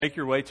Make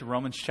your way to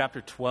Romans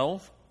chapter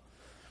 12.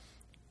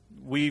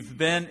 We've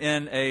been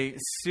in a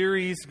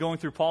series going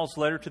through Paul's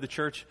letter to the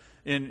church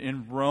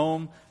in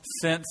Rome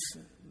since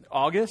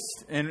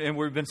August, and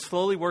we've been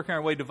slowly working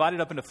our way, divided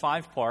up into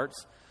 5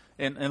 parts.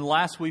 And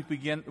last week we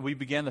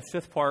began the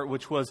 5th part,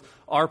 which was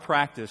our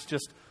practice.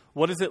 Just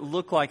what does it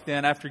look like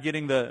then after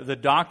getting the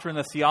doctrine,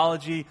 the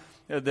theology,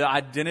 the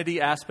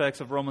identity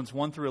aspects of Romans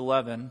 1 through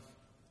 11,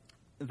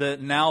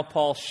 that now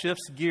Paul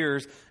shifts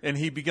gears and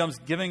he becomes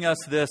giving us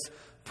this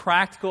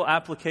practical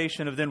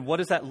application of then what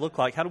does that look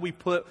like? How do we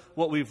put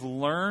what we've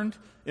learned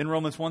in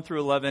Romans 1 through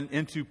 11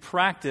 into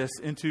practice,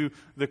 into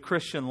the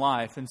Christian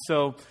life? And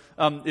so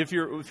if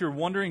you're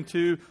wondering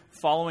too,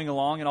 following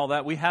along and all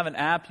that, we have an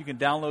app you can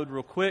download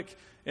real quick,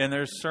 and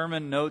there's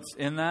sermon notes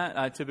in that.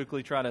 I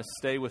typically try to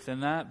stay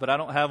within that, but I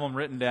don't have them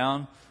written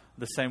down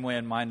the same way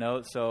in my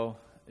notes, so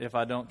if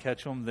I don't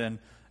catch them, then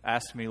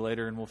ask me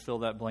later and we'll fill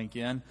that blank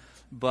in.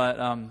 But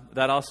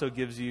that also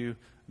gives you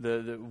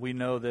we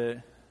know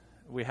that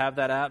we have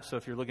that app, so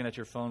if you're looking at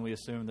your phone, we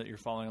assume that you're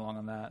following along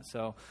on that.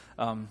 So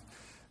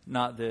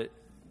not that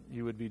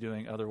you would be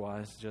doing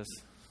otherwise,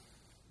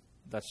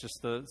 that's just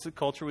the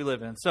culture we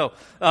live in. So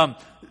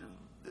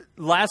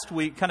last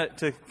week, kind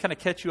of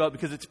catch you up,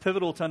 because it's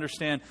pivotal to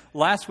understand,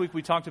 last week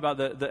we talked about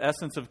the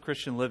essence of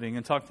Christian living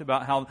and talked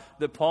about how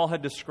that Paul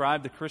had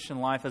described the Christian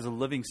life as a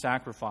living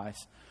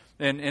sacrifice.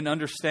 And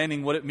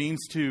understanding what it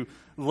means to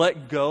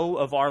let go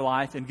of our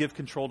life and give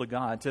control to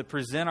God, to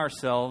present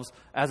ourselves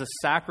as a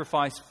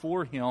sacrifice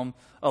for Him,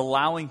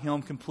 allowing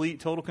Him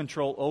complete, total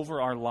control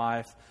over our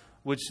life,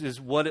 which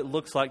is what it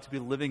looks like to be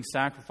a living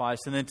sacrifice.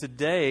 And then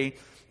today,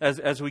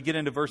 as we get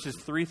into verses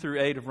 3 through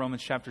 8 of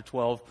Romans chapter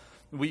 12,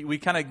 we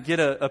kind of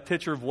get a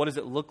picture of what does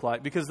it look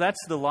like, because that's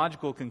the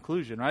logical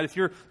conclusion, right? If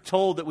you're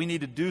told that we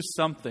need to do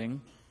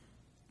something,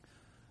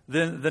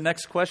 then the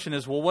next question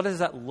is, well, what does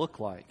that look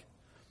like?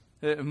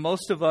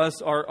 Most of us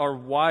are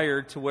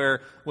wired to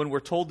where when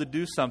we're told to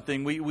do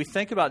something, we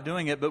think about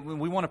doing it, but when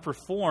we want to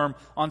perform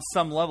on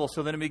some level.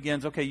 So then it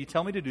begins, okay, you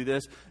tell me to do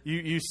this.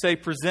 You say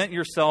present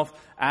yourself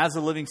as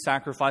a living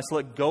sacrifice,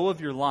 let go of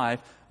your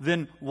life.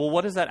 Then, well,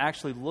 what does that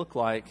actually look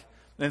like?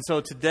 And so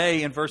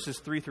today in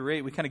verses 3 through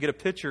 8, we kind of get a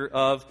picture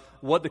of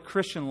what the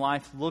Christian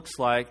life looks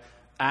like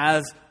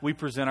as we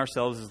present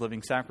ourselves as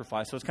living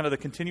sacrifice. So it's kind of the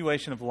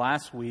continuation of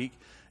last week.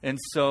 And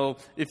so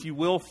if you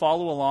will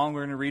follow along,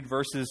 we're going to read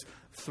verses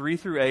 3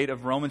 through 8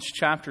 of Romans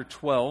chapter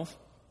 12.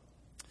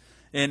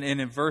 And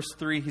in verse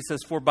 3, he says,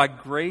 "For by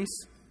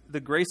grace, the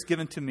grace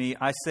given to me,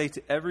 I say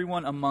to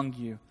everyone among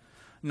you,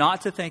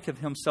 not to think of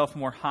himself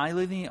more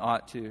highly than he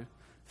ought to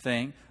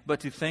think,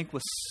 but to think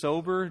with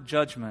sober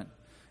judgment,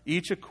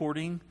 each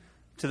according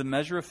to the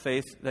measure of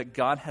faith that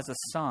God has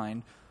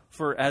assigned.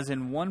 For as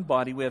in one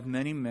body we have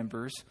many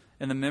members,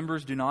 and the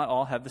members do not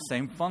all have the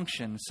same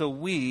function. So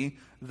we,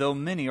 though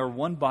many, are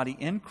one body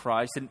in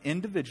Christ, and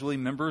individually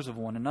members of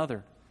one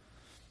another.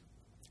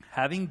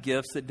 Having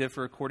gifts that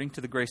differ according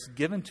to the grace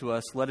given to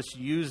us, let us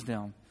use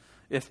them.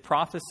 If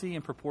prophecy,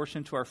 in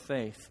proportion to our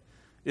faith.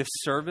 If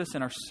service,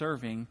 in our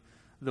serving.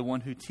 The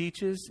one who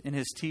teaches, in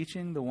his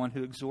teaching. The one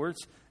who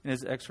exhorts, in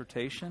his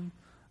exhortation.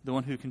 The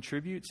one who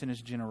contributes, in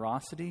his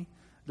generosity.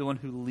 The one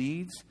who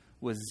leads,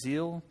 with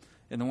zeal.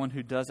 And the one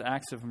who does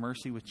acts of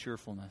mercy with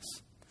cheerfulness."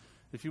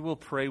 If you will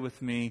pray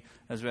with me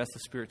as we ask the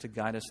Spirit to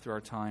guide us through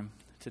our time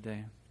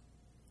today.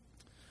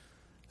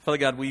 Father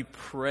God, we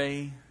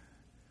pray,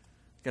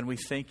 God, we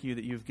thank you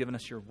that you've given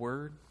us your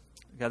word,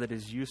 God, that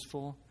is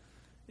useful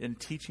in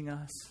teaching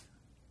us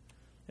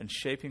and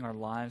shaping our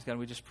lives. God,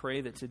 we just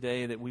pray that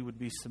today that we would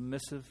be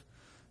submissive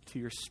to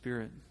your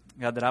Spirit.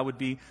 God, that I would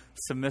be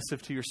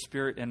submissive to your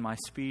Spirit in my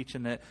speech,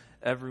 and that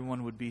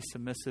everyone would be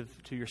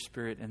submissive to your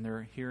Spirit in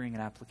their hearing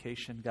and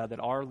application. God, that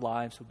our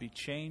lives would be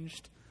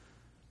changed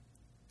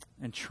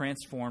and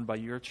transformed by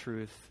your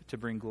truth to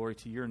bring glory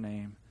to your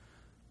name,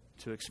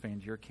 to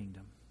expand your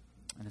kingdom.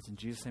 And it's in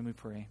Jesus' name we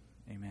pray.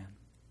 Amen.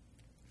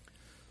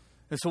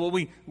 And so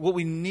what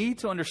we need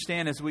to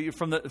understand is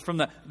from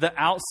the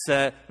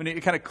outset, we need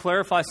to kind of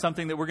clarify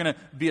something that we're going to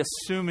be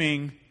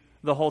assuming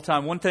the whole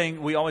time. One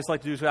thing we always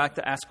like to do is we like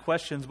to ask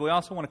questions, but we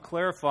also want to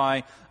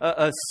clarify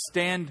a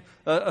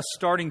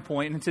starting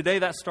point. And today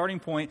that starting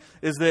point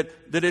is that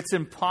it's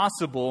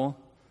impossible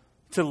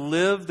to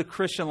live the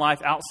Christian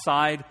life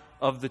outside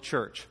of the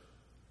church.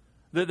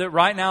 That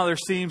right now there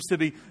seems to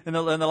be, in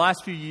the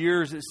last few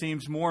years, it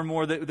seems more and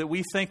more that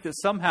we think that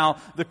somehow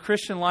the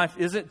Christian life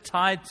isn't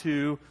tied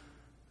to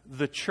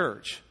the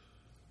church.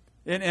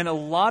 And a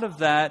lot of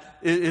that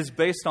is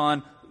based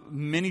on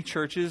many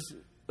churches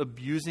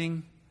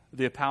abusing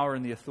the power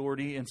and the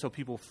authority, and so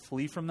people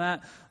flee from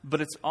that.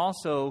 But it's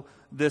also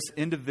this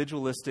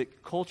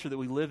individualistic culture that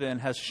we live in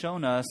has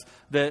shown us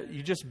that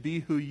you just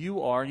be who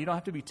you are, and you don't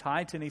have to be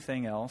tied to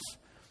anything else.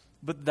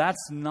 But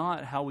that's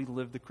not how we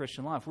live the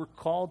Christian life. We're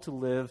called to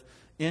live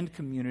in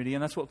community,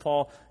 and that's what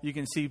Paul, you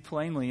can see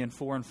plainly in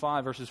 4 and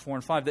 5, verses 4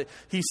 and 5, that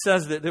he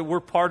says that we're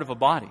part of a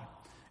body.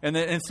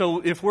 And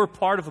so if we're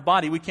part of a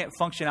body, we can't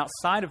function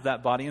outside of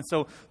that body. And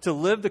so to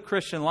live the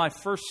Christian life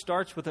first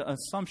starts with an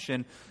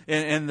assumption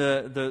and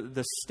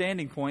the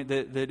standing point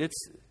that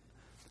it's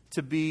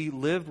to be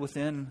lived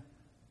within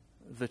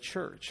the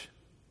church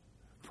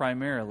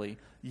primarily.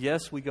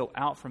 Yes, we go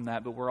out from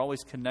that, but we're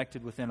always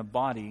connected within a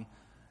body.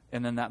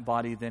 And then that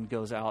body then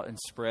goes out and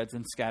spreads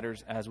and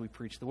scatters as we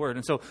preach the word.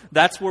 And so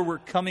that's where we're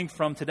coming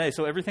from today.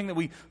 So everything that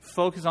we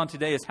focus on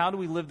today is how do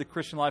we live the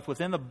Christian life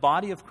within the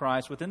body of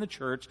Christ, within the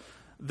church,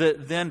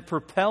 that then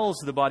propels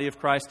the body of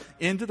Christ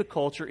into the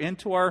culture,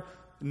 into our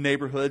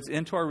neighborhoods,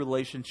 into our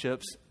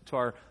relationships, to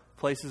our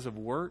places of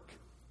work,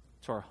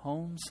 to our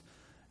homes.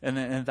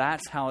 And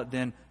that's how it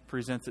then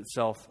presents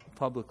itself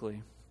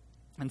publicly.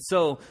 And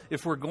so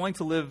if we're going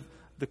to live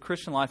the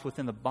Christian life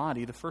within the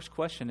body, the first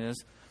question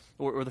is,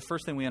 or the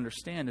first thing we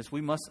understand is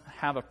we must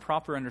have a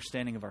proper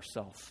understanding of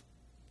ourselves.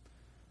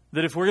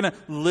 That if we're going to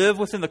live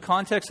within the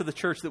context of the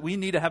church, that we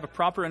need to have a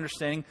proper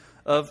understanding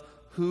of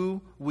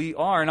who we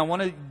are. And I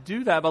want to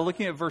do that by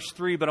looking at verse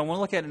 3, but I want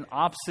to look at it in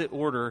opposite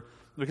order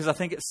because I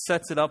think it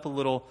sets it up a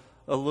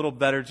little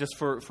better just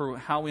for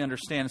how we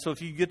understand. So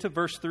if you get to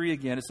verse 3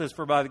 again, it says,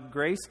 "For by the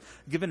grace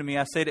given to me,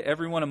 I say to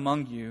everyone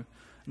among you,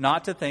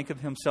 not to think of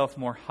himself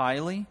more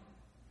highly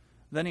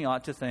than he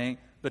ought to think,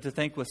 but to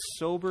think with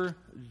sober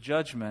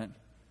judgment,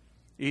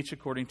 each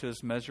according to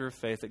his measure of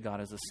faith that God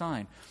has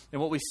assigned." And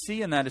what we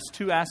see in that is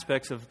two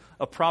aspects of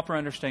a proper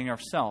understanding of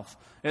ourselves.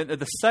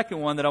 The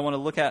second one that I want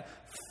to look at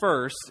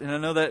first, and I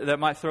know that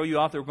might throw you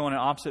off that we're going in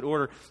opposite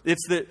order,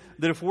 it's that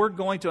if we're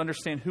going to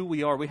understand who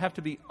we are, we have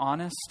to be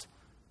honest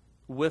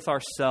with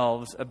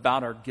ourselves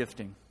about our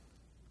gifting.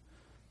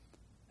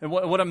 And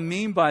what I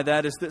mean by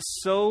that is that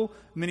so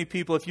many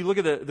people, if you look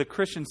at the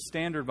Christian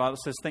Standard Bible, it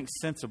says think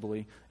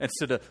sensibly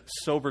instead of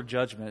sober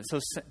judgment. So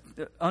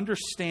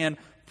understand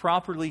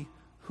properly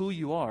who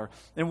you are.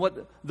 And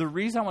the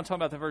reason I want to talk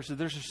about that verse is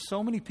there's just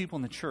so many people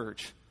in the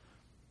church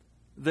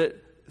that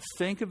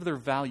think of their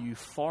value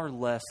far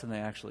less than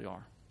they actually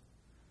are.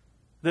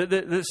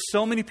 There's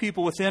so many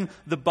people within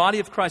the body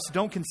of Christ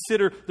don't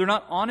consider, they're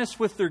not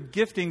honest with their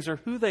giftings or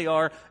who they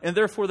are, and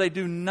therefore they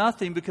do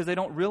nothing because they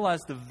don't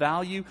realize the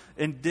value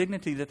and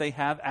dignity that they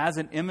have as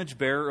an image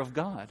bearer of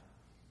God.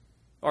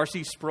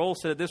 R.C. Sproul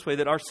said it this way,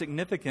 that our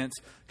significance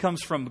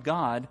comes from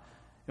God,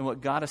 and what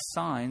God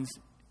assigns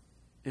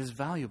is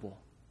valuable.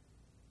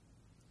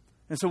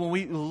 And so when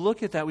we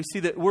look at that, we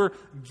see that we're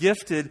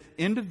gifted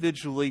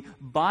individually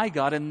by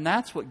God, and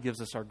that's what gives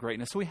us our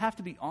greatness. So we have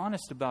to be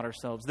honest about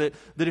ourselves, that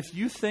if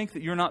you think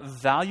that you're not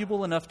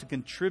valuable enough to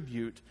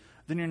contribute,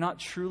 then you're not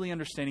truly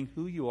understanding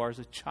who you are as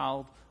a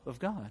child of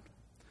God.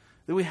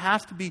 That we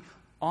have to be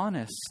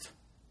honest.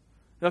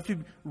 We have to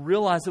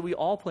realize that we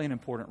all play an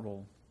important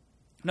role.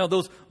 Now,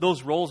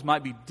 those roles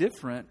might be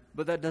different,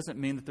 but that doesn't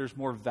mean that there's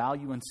more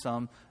value in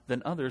some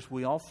than others.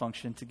 We all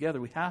function together.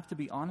 We have to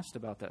be honest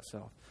about that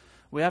self.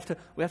 We have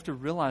to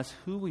realize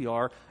who we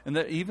are, and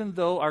that even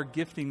though our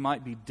gifting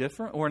might be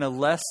different or in a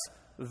less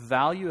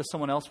value as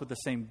someone else with the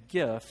same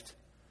gift,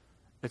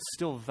 it's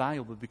still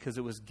valuable because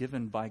it was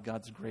given by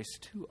God's grace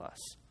to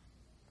us.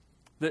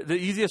 The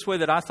easiest way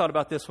that I thought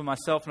about this for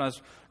myself when I was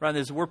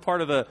writing this is we're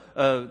part of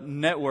a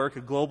network,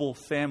 a global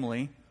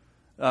family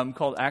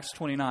called Acts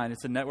 29.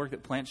 It's a network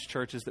that plants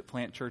churches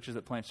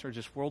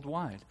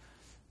worldwide.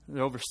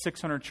 There are over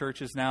 600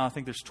 churches now. I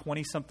think there's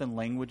 20-something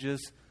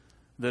languages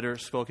that are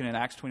spoken in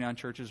Acts 29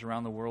 churches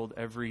around the world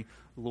every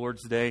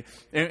Lord's Day.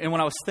 And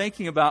when I was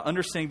thinking about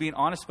understanding, being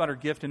honest about our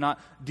gift and not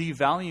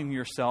devaluing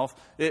yourself,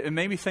 it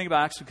made me think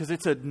about Acts because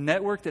it's a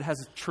network that has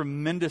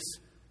tremendous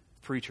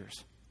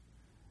preachers.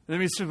 I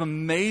mean, some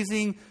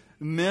amazing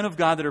men of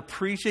God that are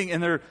preaching,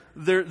 and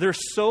they're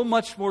so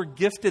much more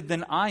gifted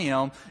than I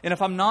am. And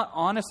if I'm not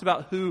honest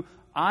about who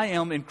I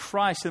am in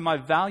Christ and my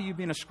value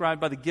being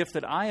ascribed by the gift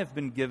that I have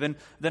been given,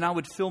 then I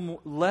would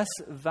feel less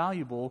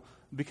valuable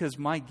because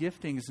my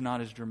gifting is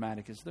not as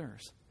dramatic as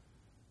theirs.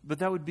 But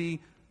that would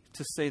be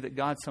to say that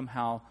God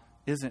somehow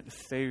isn't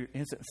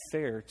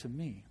fair to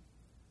me.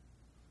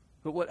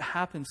 But what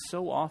happens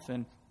so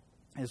often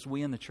is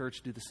we in the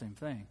church do the same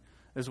thing.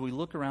 As we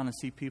look around and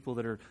see people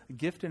that are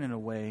gifted in a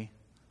way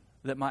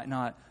that might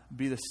not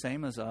be the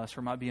same as us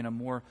or might be in a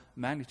more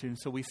magnitude. And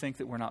so we think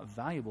that we're not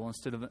valuable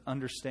instead of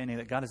understanding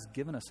that God has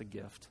given us a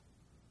gift.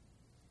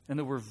 And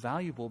that we're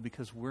valuable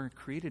because we're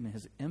created in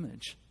His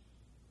image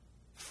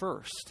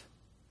first.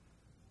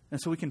 And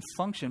so we can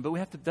function, but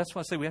that's why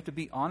I say we have to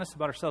be honest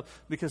about ourselves,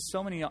 because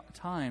so many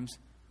times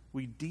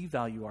we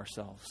devalue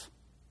ourselves.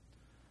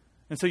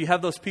 And so you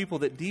have those people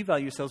that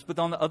devalue themselves, but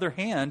on the other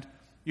hand,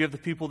 you have the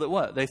people that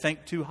what? They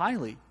think too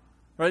highly.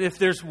 Right? If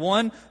there's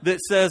one that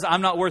says,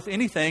 I'm not worth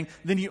anything,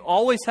 then you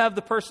always have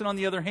the person on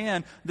the other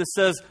hand that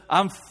says,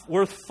 I'm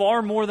worth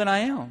far more than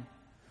I am.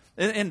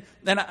 And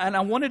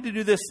I wanted to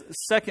do this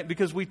second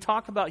because we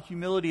talk about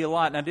humility a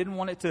lot, and I didn't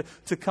want it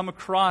to come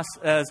across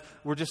as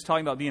we're just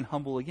talking about being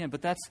humble again.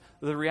 But that's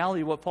the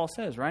reality of what Paul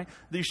says, right?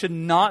 That you should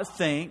not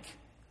think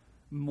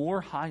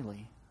more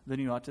highly than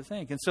you ought to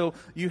think. And so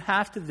you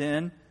have to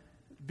then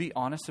be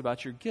honest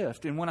about your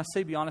gift. And when I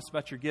say be honest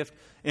about your gift,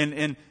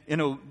 in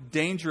a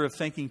danger of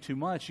thinking too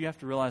much, you have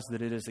to realize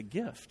that it is a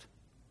gift.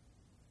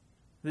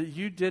 That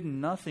you did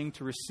nothing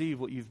to receive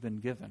what you've been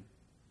given.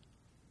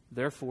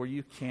 Therefore,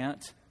 you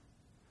can't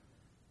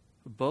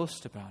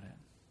boast about it.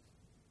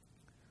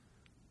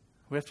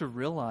 We have to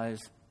realize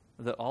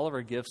that all of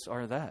our gifts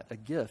are that, a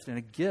gift. And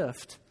a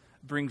gift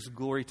brings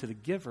glory to the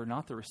giver,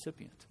 not the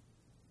recipient.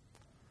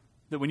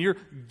 That when you're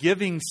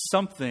giving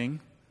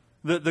something,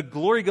 the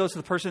glory goes to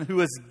the person who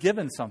has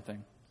given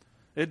something.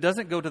 It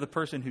doesn't go to the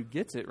person who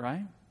gets it,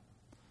 right?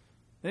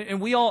 And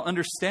we all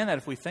understand that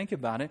if we think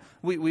about it.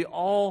 We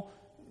all,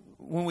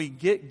 when we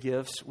get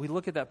gifts, we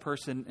look at that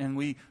person and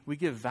we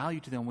give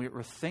value to them.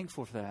 We're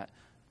thankful for that.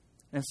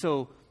 And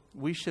so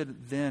we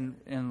should then,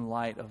 in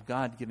light of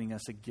God giving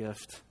us a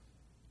gift,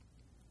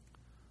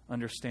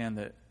 understand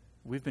that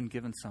we've been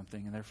given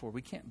something, and therefore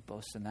we can't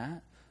boast in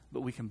that,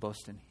 but we can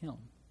boast in Him.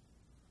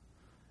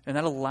 And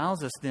that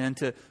allows us then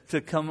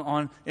to come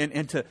on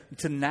and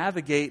to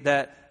navigate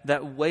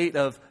that weight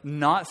of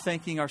not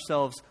thinking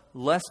ourselves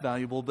less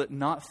valuable, but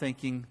not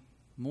thinking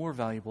more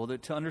valuable,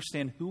 to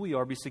understand who we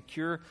are, be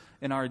secure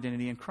in our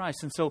identity in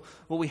Christ. And so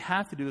what we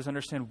have to do is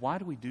understand, why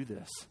do we do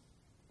this?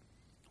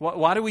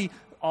 Why do we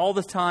all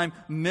the time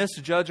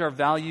misjudge our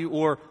value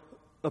or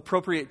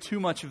appropriate too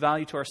much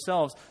value to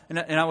ourselves? And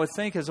I would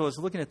think, as I was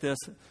looking at this,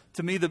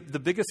 to me, the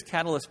biggest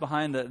catalyst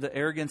behind the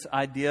arrogance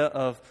idea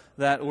of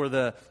that, or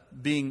the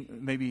being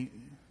maybe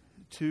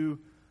too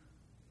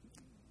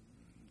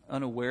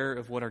unaware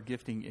of what our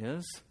gifting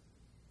is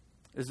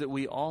that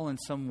we all in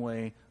some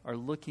way are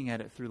looking at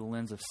it through the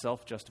lens of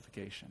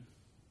self-justification.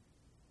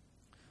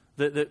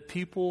 That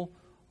people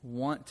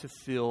want to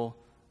feel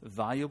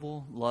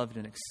valuable, loved,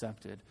 and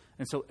accepted.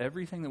 And so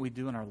everything that we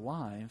do in our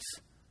lives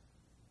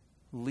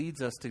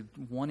leads us to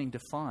wanting to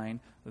find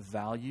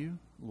value,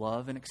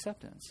 love, and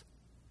acceptance.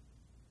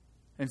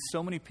 And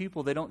so many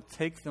people, they don't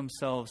take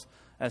themselves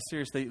as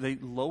serious. They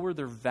lower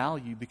their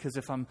value because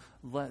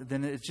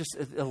then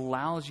it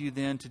allows you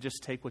then to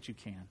just take what you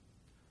can.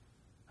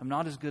 I'm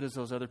not as good as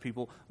those other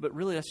people, but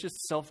really that's just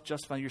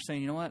self-justifying. You're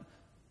saying, you know what?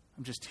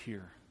 I'm just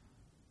here.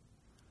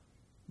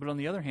 But on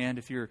the other hand,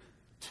 if you're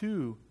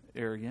too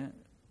arrogant,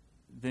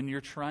 then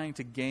you're trying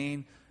to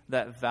gain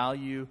that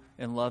value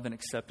and love and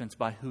acceptance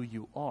by who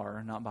you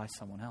are, not by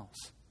someone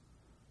else.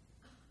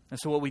 And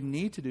so what we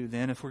need to do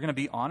then, if we're going to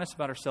be honest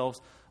about ourselves,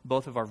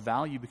 both of our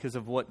value because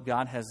of what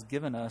God has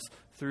given us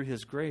through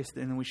His grace,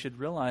 then we should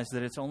realize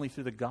that it's only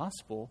through the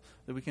gospel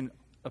that we can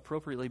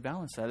appropriately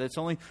balance that. It's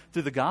only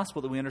through the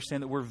gospel that we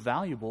understand that we're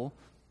valuable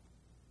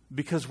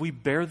because we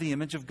bear the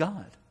image of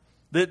God.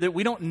 That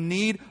we don't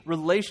need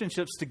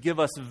relationships to give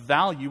us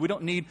value. We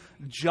don't need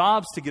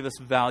jobs to give us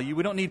value.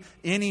 We don't need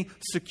any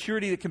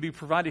security that can be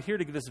provided here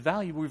to give us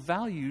value. We're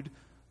valued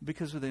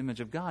because of the image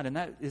of God, and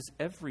that is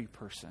every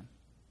person.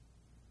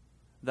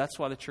 That's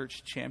why the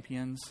church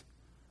champions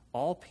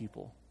all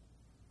people,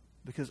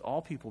 because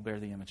all people bear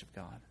the image of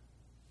God.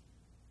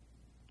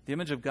 The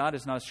image of God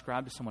is not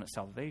ascribed to someone at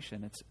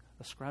salvation. It's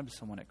ascribed to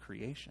someone at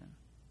creation.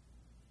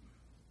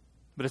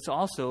 But it's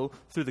also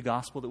through the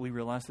gospel that we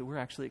realize that we're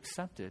actually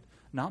accepted,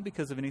 not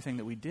because of anything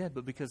that we did,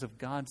 but because of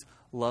God's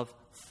love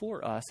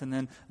for us. And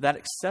then that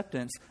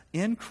acceptance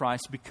in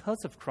Christ,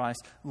 because of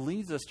Christ,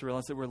 leads us to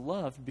realize that we're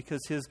loved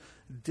because His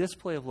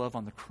display of love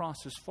on the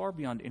cross is far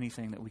beyond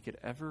anything that we could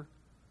ever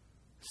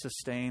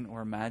sustain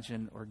or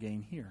imagine or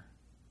gain here.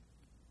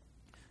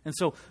 And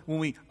so when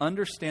we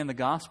understand the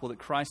gospel, that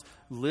Christ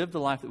lived the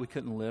life that we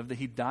couldn't live, that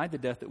He died the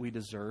death that we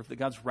deserve, that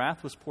God's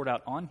wrath was poured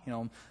out on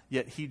Him,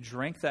 yet He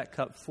drank that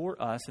cup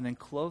for us and then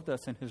clothed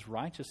us in His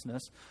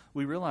righteousness,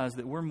 we realize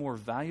that we're more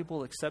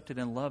valuable, accepted,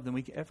 and loved than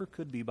we ever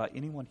could be by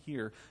anyone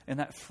here. And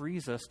that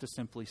frees us to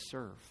simply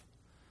serve.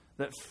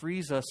 That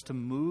frees us to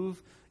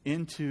move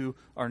into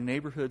our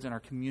neighborhoods and our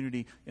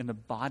community in the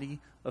body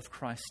of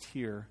Christ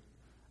here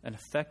and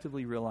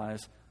effectively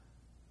realize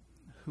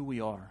who we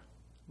are.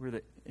 We're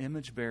the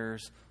image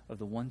bearers of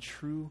the one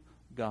true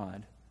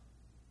God,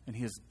 and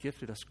He has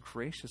gifted us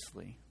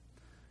graciously.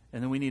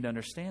 And then we need to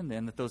understand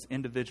then that those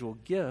individual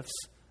gifts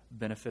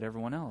benefit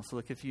everyone else.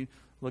 Look, if you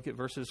look at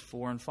verses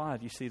 4 and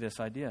 5, you see this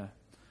idea.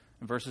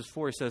 In verses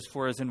 4, He says,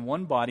 "For as in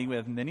one body we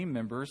have many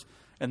members,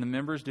 and the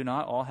members do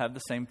not all have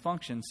the same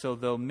function. So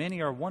though many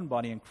are one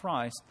body in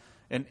Christ,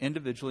 and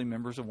individually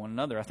members of one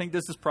another." I think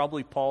this is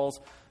probably Paul's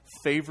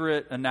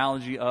favorite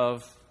analogy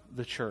of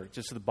the church.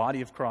 It's the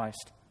body of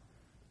Christ.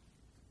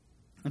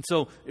 And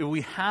so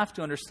we have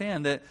to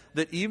understand that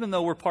even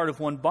though we're part of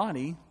one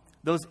body,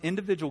 those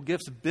individual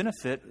gifts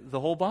benefit the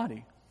whole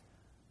body.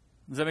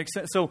 Does that make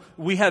sense? So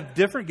we have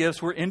different gifts.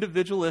 We're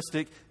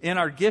individualistic in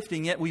our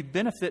gifting, yet we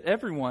benefit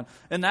everyone.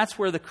 And that's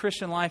where the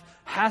Christian life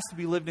has to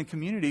be lived in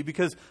community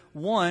because,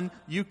 one,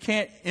 you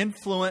can't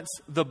influence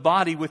the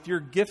body with your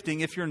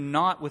gifting if you're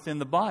not within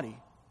the body.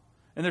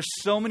 And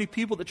there's so many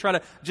people that try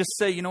to just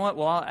say, you know what,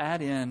 well, I'll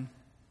add in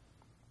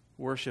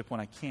worship when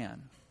I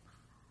can.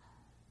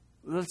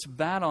 That's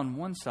bad on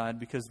one side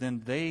because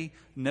then they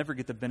never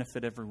get the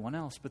benefit of everyone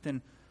else. But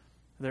then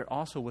they're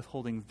also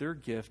withholding their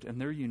gift and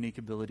their unique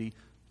ability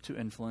to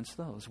influence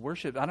those.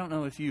 Worship, I don't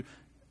know if you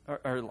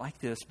are like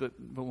this, but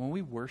when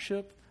we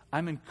worship,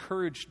 I'm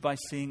encouraged by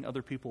seeing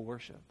other people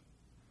worship.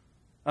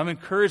 I'm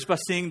encouraged by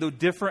seeing the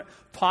different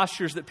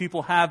postures that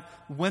people have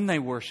when they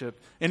worship.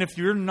 And if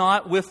you're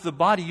not with the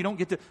body, you don't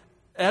get to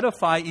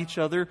edify each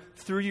other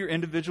through your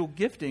individual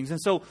giftings. And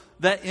so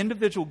that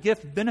individual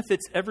gift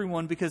benefits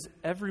everyone because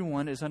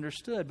everyone is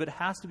understood, but it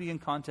has to be in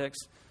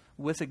context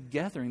with a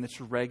gathering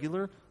that's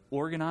regular,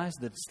 organized,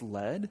 that's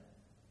led.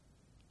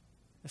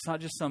 It's not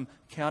just some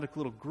chaotic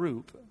little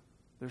group.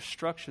 There's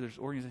structure, there's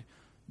organization,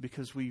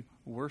 because we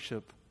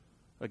worship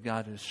a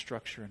God that is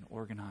structured and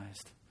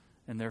organized,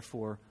 and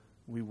therefore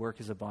we work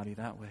as a body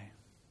that way.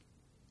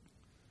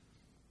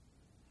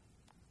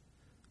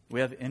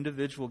 We have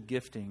individual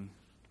gifting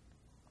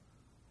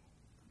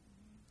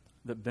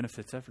that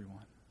benefits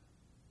everyone.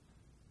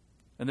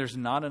 And there's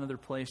not another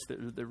place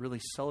that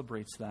really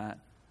celebrates that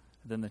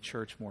than the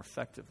church more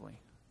effectively.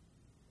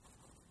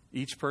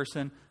 Each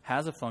person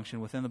has a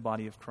function within the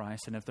body of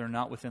Christ, and if they're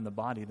not within the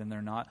body, then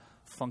they're not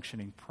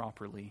functioning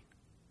properly,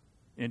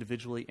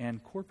 individually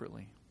and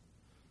corporately.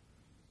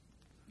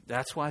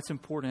 That's why it's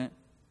important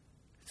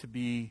to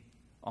be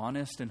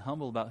honest and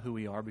humble about who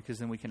we are, because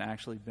then we can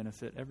actually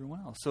benefit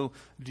everyone else. So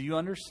do you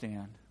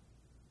understand?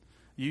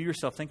 You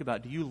yourself think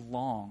about, do you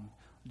long?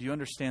 Do you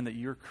understand that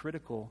you're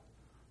critical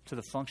to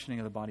the functioning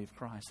of the body of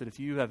Christ? That if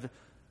you have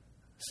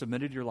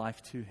submitted your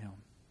life to Him,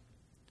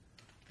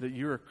 that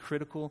you're a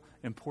critical,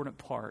 important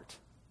part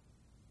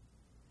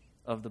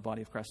of the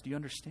body of Christ. Do you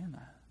understand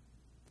that?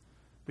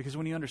 Because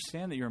when you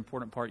understand that you're an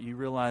important part, you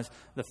realize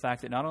the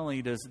fact that not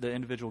only does the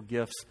individual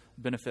gifts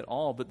benefit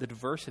all, but the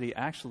diversity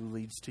actually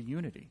leads to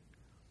unity.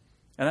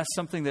 And that's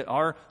something that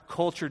our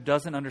culture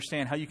doesn't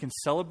understand, how you can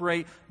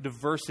celebrate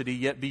diversity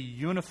yet be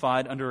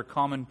unified under a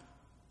common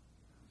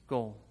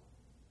goal.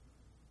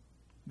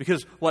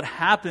 Because what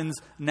happens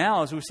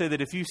now is we say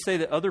that if you say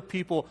that other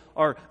people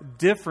are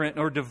different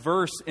or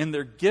diverse in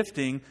their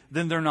gifting,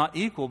 then they're not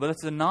equal. But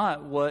that's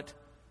not what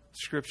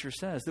Scripture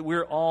says, that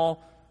we're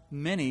all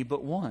many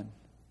but one.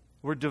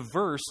 We're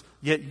diverse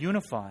yet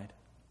unified.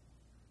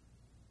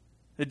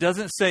 It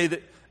doesn't say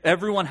that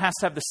everyone has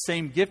to have the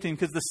same gifting,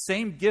 because the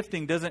same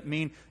gifting doesn't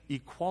mean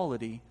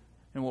equality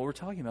in what we're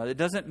talking about. It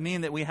doesn't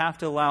mean that we have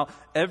to allow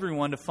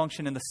everyone to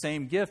function in the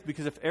same gift,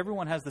 because if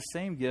everyone has the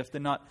same gift,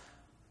 then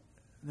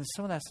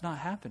some of that's not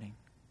happening.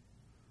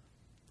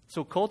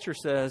 So culture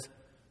says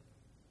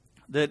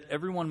that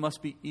everyone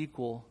must be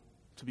equal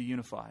to be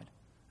unified.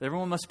 That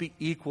everyone must be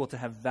equal to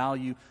have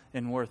value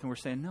and worth. And we're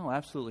saying, no,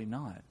 absolutely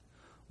not.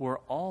 We're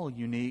all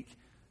unique,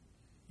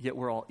 yet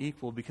we're all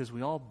equal because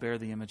we all bear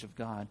the image of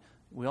God.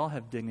 We all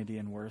have dignity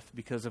and worth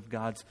because of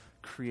God's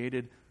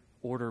created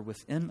order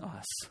within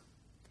us.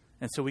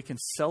 And so we can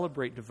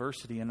celebrate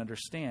diversity and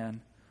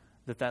understand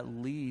that that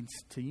leads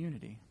to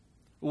unity.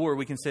 Or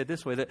we can say it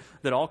this way,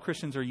 that all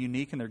Christians are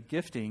unique in their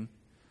gifting,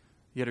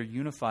 yet are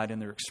unified in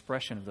their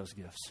expression of those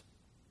gifts.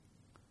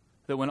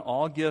 That when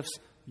all gifts,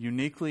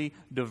 uniquely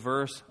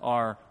diverse,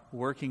 are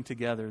working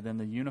together, then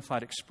the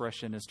unified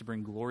expression is to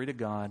bring glory to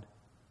God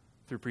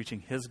through preaching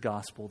His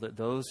gospel, that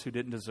those who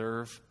didn't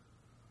deserve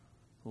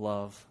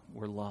love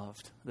were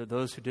loved. That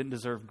those who didn't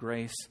deserve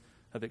grace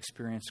have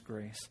experienced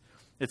grace.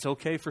 It's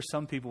okay for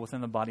some people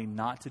within the body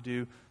not to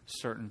do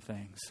certain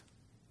things.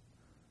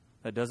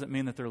 That doesn't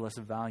mean that they're less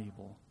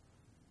valuable.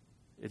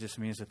 It just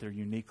means that they're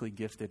uniquely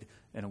gifted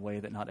in a way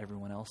that not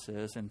everyone else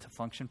is. And to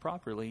function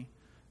properly,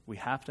 we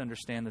have to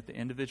understand that the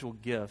individual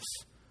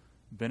gifts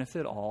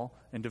benefit all,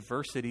 and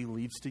diversity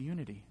leads to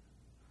unity.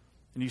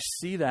 And you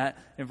see that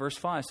in verse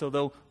 5. So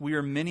though we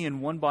are many in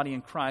one body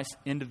in Christ,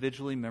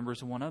 individually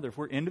members of one another. If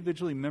we're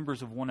individually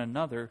members of one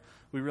another,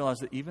 we realize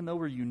that even though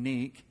we're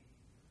unique,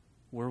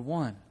 we're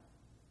one.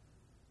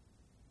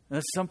 And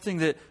that's something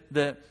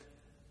that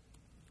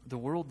the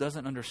world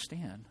doesn't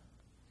understand.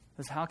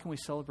 Is how can we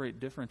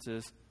celebrate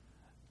differences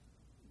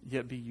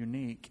yet be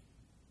unique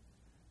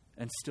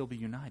and still be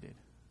united?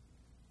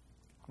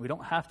 We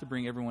don't have to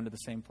bring everyone to the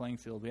same playing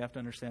field. We have to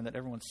understand that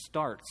everyone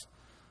starts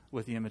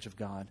with the image of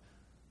God,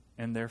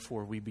 and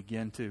therefore we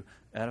begin to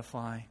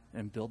edify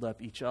and build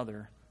up each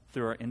other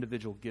through our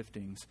individual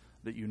giftings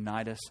that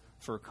unite us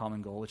for a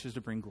common goal, which is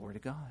to bring glory to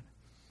God.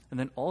 And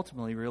then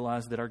ultimately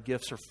realize that our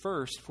gifts are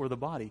first for the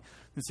body.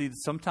 And see,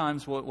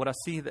 sometimes what I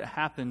see that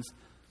happens,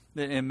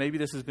 and maybe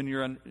this has been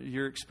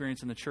your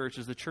experience in the church,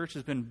 is the church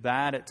has been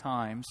bad at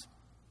times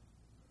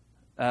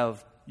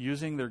of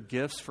using their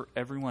gifts for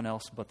everyone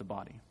else but the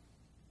body.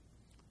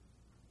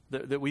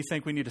 That we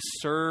think we need to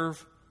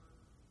serve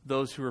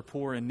those who are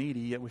poor and needy,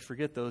 yet we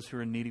forget those who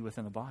are needy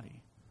within the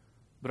body.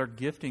 But our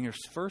gifting is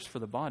first for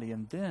the body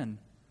and then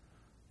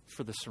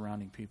for the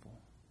surrounding people.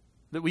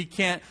 That we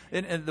can't,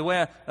 and the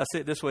way I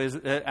say it this way is,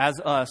 as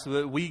us,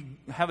 we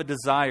have a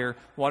desire,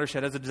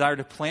 Watershed has a desire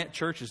to plant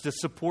churches, to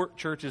support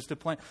churches, to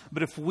plant.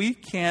 But if we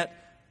can't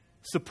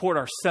support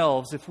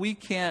ourselves, if we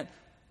can't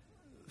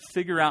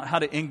figure out how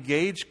to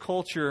engage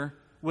culture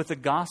with the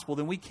gospel,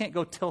 then we can't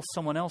go tell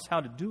someone else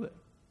how to do it.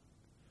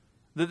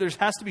 That there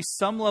has to be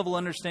some level of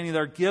understanding that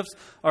our gifts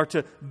are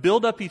to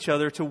build up each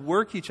other, to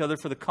work each other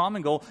for the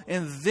common goal,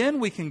 and then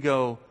we can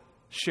go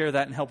share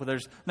that and help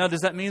others. Now,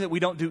 does that mean that we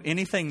don't do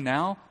anything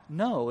now?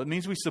 No. It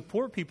means we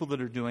support people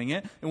that are doing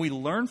it, and we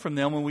learn from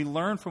them, and we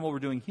learn from what we're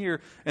doing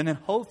here, and then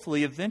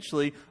hopefully,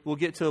 eventually, we'll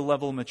get to a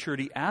level of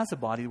maturity as a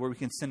body where we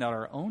can send out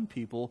our own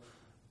people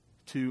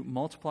to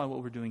multiply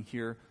what we're doing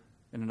here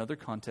in another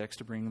context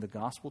to bring the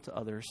gospel to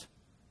others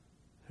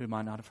who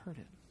might not have heard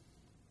it.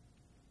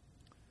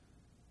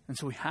 And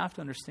so we have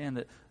to understand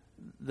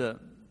that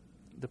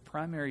the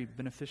primary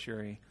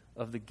beneficiary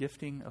of the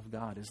gifting of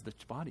God is the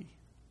body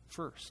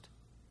first.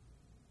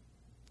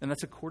 And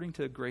that's according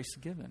to grace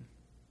given.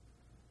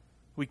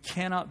 We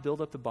cannot build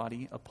up the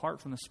body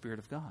apart from the Spirit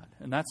of God.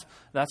 And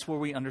that's where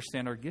we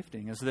understand our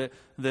gifting, is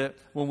that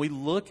when we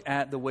look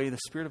at the way the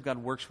Spirit of God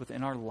works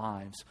within our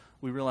lives,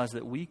 we realize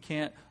that we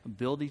can't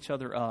build each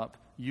other up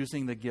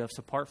using the gifts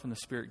apart from the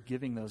Spirit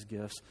giving those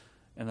gifts,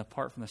 and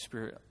apart from the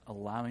Spirit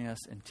allowing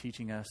us and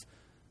teaching us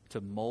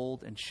to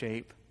mold and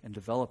shape and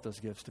develop those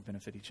gifts to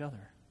benefit each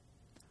other.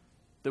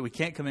 That we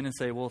can't come in and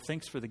say, well,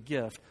 thanks for the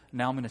gift,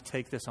 now I'm going to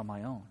take this on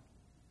my own.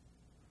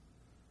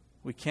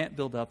 We can't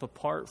build up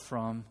apart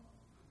from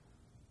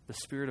the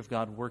Spirit of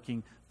God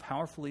working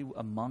powerfully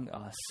among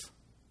us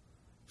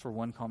for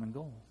one common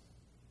goal.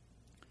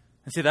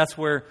 And see, that's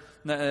where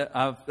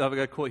I've got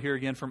a quote here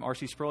again from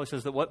R.C. Sproul. He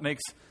says that what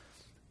makes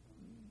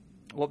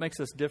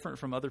us different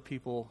from other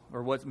people,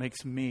 or what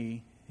makes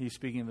me, he's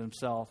speaking of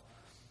himself,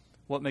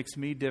 what makes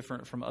me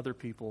different from other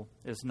people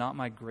is not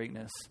my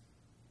greatness,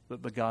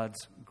 but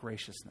God's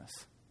graciousness.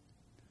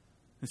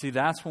 And see,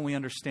 that's when we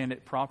understand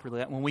it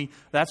properly.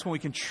 That's when we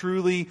can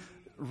truly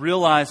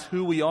realize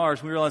who we are.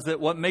 Is we realize that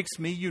what makes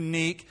me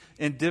unique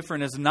and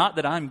different is not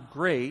that I'm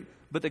great,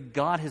 but that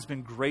God has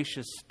been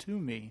gracious to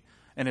me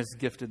and has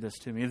gifted this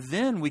to me. And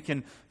then we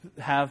can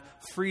have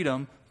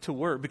freedom to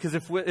work. Because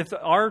if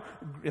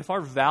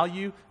our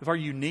value, if our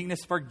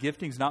uniqueness, if our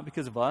gifting is not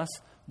because of us,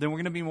 then we're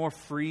going to be more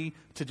free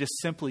to just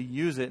simply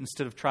use it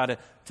instead of try to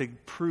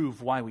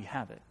prove why we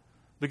have it.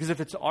 Because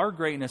if it's our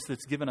greatness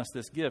that's given us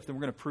this gift, then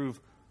we're going to prove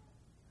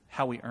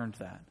how we earned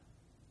that.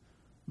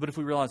 But if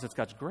we realize it's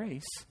God's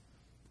grace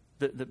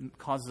that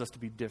causes us to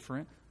be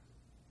different,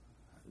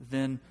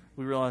 then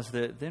we realize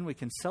that then we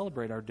can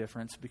celebrate our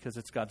difference because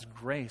it's God's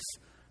grace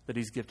that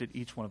He's gifted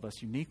each one of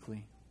us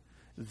uniquely.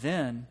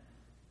 Then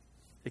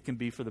it can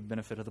be for the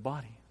benefit of the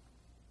body.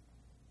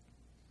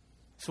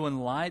 So in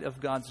light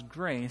of God's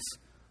grace,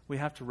 we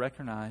have to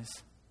recognize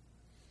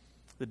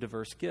the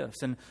diverse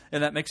gifts. And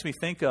that makes me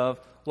think of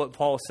what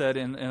Paul said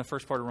in the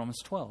first part of Romans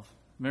 12.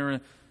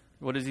 Remember,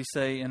 what does he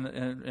say in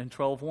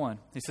 12:1?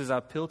 He says, I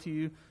appeal to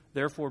you,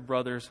 therefore,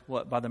 brothers,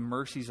 by the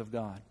mercies of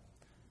God.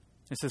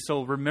 He says,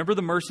 so remember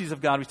the mercies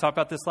of God. We talked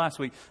about this last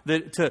week.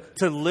 That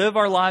to live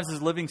our lives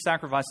as living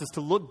sacrifices,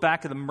 to look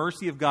back at the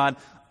mercy of God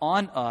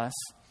on us.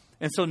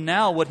 And so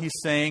now what he's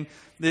saying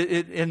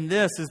in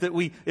this is that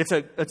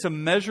it's a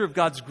measure of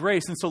God's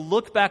grace. And so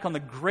look back on the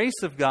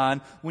grace of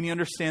God when you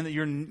understand that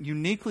you're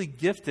uniquely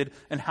gifted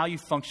and how you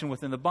function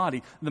within the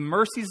body. The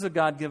mercies of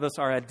God give us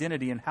our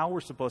identity and how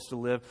we're supposed to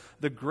live.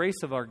 The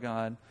grace of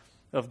God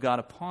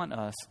upon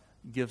us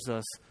gives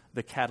us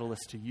the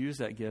catalyst to use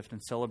that gift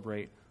and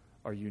celebrate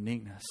our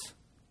uniqueness.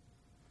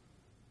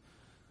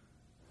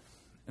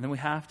 And then we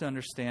have to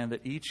understand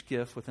that each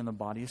gift within the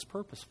body is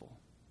purposeful.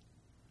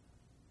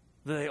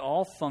 They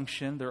all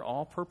function, they're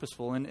all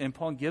purposeful. And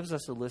Paul gives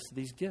us a list of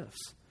these gifts.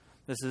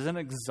 This is an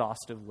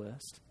exhaustive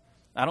list.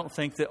 I don't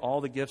think that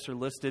all the gifts are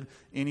listed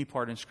any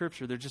part in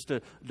Scripture. They're just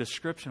a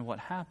description of what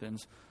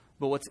happens.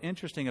 But what's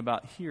interesting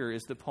about here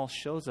is that Paul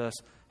shows us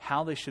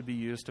how they should be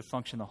used to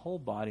function the whole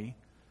body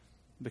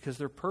because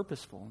they're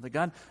purposeful.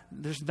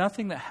 There's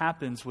nothing that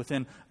happens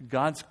within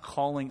God's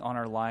calling on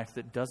our life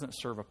that doesn't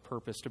serve a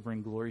purpose to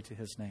bring glory to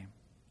His name.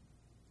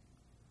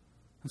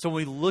 And so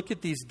when we look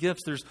at these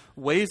gifts, there's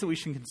ways that we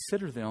should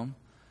consider them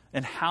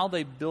and how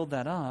they build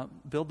that up,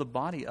 build the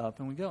body up,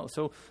 and we go.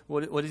 So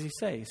what does he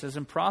say? He says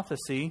in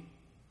prophecy,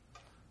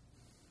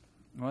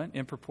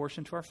 in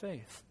proportion to our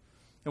faith.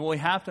 And what we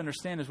have to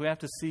understand is we have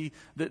to see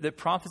that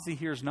prophecy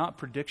here is not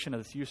prediction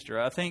of the future.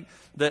 I think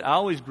that I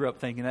always grew up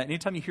thinking that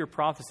anytime you hear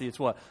prophecy, it's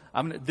what?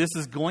 This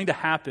is going to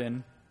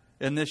happen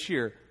in this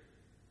year,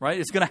 right?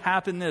 It's going to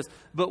happen this.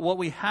 But what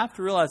we have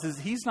to realize is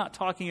he's not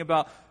talking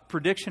about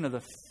prediction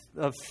of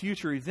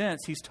future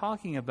events. He's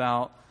talking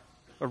about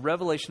a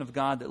revelation of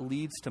God that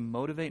leads to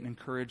motivate and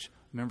encourage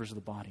members of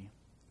the body.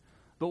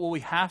 But what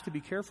we have to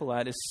be careful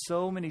at is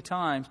so many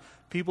times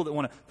people that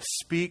want to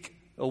speak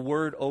a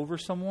word over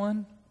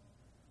someone,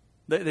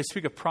 they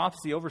speak a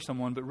prophecy over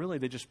someone, but really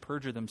they just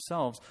perjure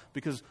themselves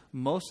because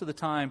most of the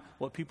time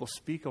what people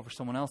speak over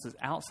someone else is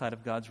outside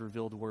of God's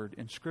revealed word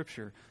in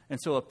Scripture. And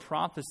so a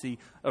prophecy,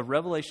 a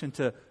revelation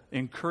to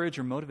encourage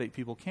or motivate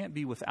people can't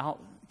be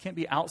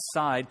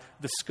outside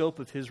the scope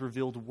of His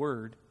revealed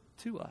word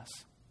to us.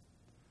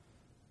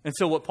 And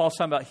so what Paul's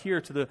talking about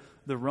here to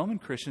the Roman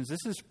Christians,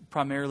 this is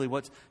primarily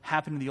what's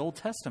happened in the Old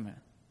Testament.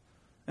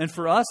 And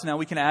for us now,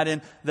 we can add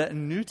in that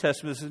New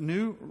Testament, this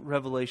new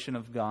revelation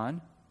of God.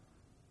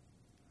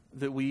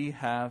 that we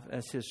have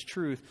as His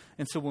truth.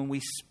 And so when we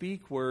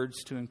speak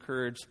words to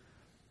encourage,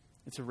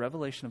 it's a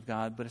revelation of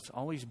God, but it's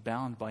always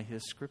bound by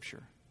His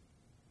Scripture.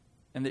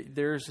 And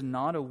there's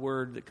not a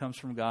word that comes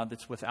from God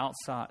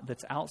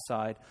that's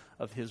outside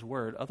of His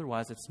Word.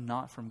 Otherwise, it's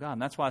not from God.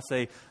 And that's why I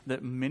say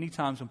that many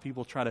times when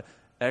people try to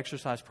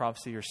exercise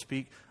prophecy or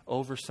speak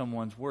over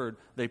someone's word,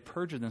 they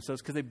perjure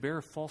themselves because they bear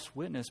a false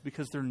witness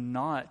because they're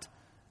not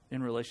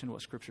in relation to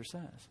what Scripture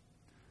says.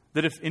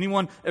 That if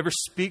anyone ever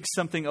speaks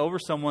something over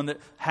someone that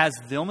has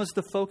them as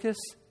the focus,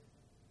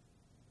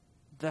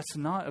 that's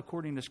not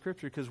according to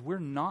Scripture, because we're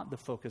not the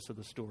focus of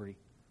the story.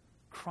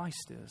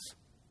 Christ is.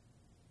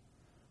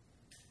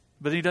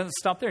 But He doesn't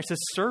stop there. He says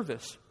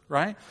service,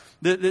 right?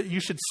 That you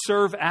should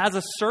serve as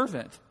a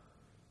servant,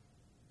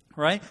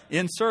 right?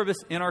 In service,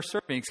 in our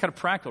serving. It's kind of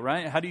practical,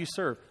 right? How do you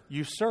serve?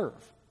 You serve,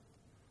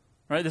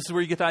 right? This is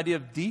where you get the idea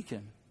of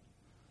deacon.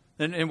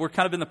 And we're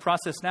kind of in the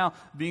process now,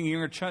 being a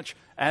younger church,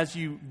 as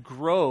you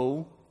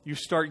grow, you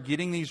start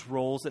getting these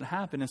roles that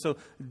happen. And so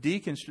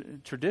deacons,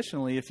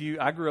 traditionally,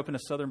 I grew up in a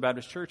Southern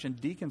Baptist church,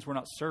 and deacons were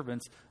not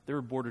servants, they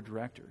were board of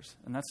directors.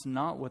 And that's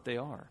not what they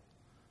are.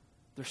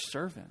 They're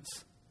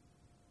servants.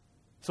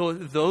 So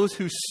those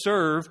who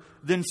serve,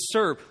 then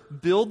serve.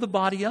 Build the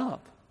body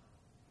up.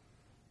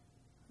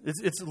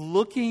 It's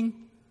looking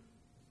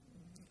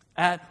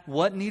at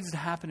what needs to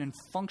happen and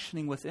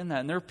functioning within that.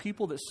 And there are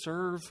people that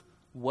serve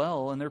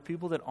well, and there are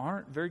people that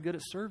aren't very good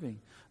at serving.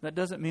 That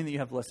doesn't mean that you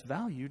have less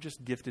value, you're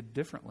just gifted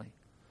differently.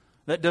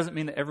 That doesn't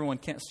mean that everyone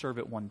can't serve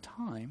at one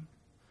time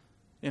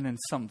and in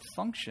some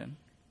function.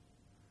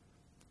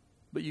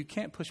 But you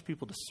can't push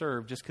people to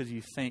serve just because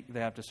you think they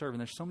have to serve. And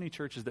there's so many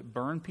churches that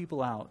burn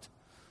people out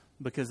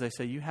because they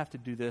say you have to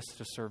do this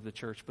to serve the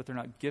church, but they're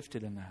not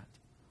gifted in that.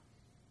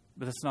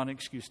 But that's not an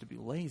excuse to be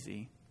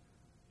lazy,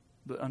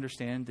 but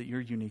understand that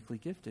you're uniquely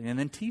gifted. And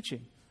then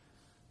teaching,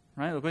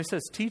 right? Look what He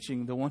says,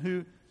 teaching, the one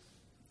who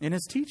in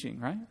His teaching,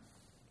 right?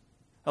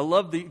 I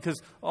love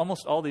because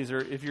almost all these are,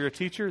 if you're a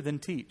teacher, then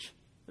teach.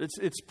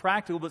 It's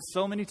practical, but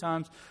so many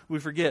times we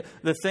forget.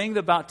 The thing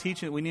about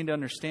teaching that we need to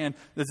understand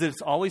is that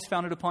it's always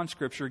founded upon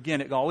Scripture. Again,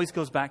 it always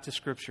goes back to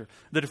Scripture.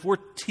 That if we're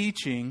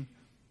teaching,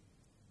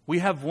 we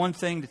have one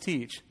thing to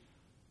teach.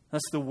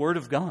 That's the Word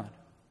of God.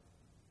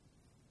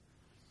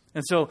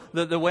 And so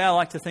the way I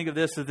like to think of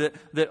this is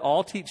that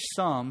all teach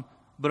some,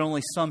 but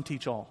only some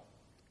teach all.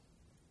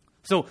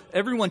 So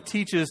everyone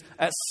teaches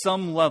at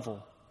some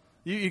level.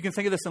 You can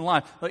think of this in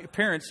life. Like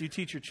parents, you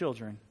teach your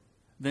children.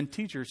 Then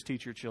teachers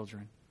teach your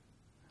children.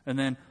 And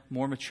then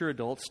more mature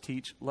adults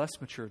teach less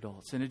mature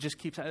adults. And it just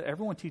keeps,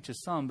 everyone teaches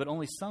some, but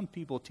only some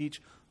people teach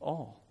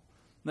all.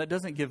 And that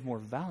doesn't give more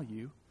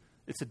value.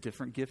 It's a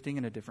different gifting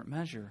and a different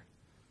measure.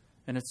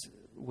 And it's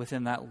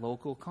within that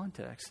local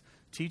context.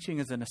 Teaching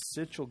is an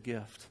essential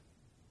gift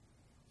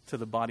to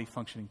the body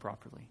functioning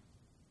properly.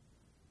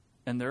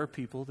 And there are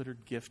people that are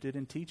gifted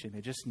in teaching.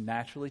 They just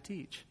naturally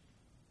teach.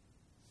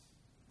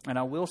 And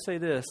I will say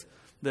this,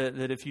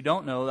 that if you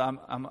don't know,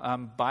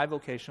 I'm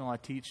bivocational. I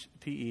teach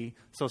PE.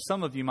 So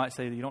some of you might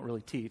say that you don't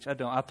really teach. I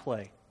don't. I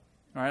play.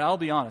 All right, I'll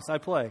be honest. I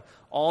play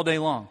all day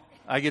long.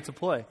 I get to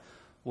play.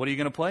 What are you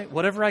going to play?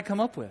 Whatever I come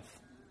up with,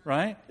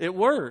 right? It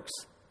works.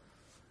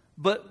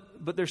 But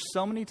there's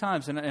so many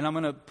times, and I'm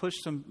going to push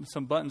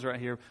some buttons right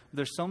here.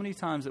 There's so many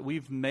times that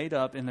we've made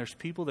up, and there's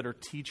people that are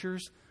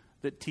teachers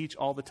that teach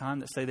all the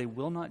time that say they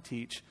will not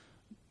teach.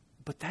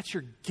 But that's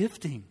your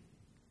gifting.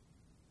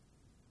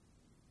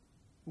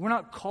 We're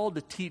not called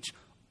to teach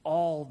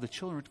all the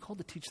children. We're called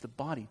to teach the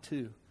body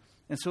too.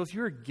 And so if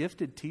you're a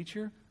gifted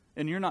teacher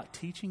and you're not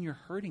teaching, you're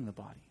hurting the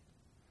body.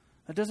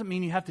 That doesn't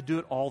mean you have to do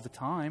it all the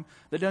time.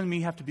 That doesn't mean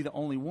you have to be the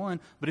only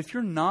one. But if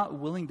you're not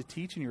willing to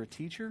teach and you're a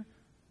teacher,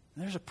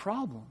 there's a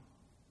problem.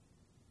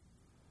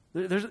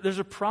 There's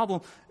a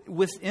problem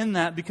within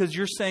that, because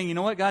you're saying, you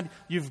know what, God,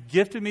 you've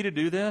gifted me to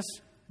do this,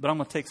 but I'm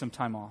going to take some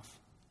time off.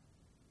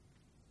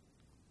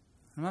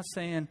 I'm not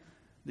saying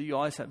that you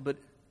always have, but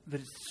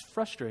it's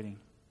frustrating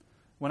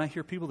when I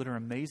hear people that are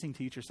amazing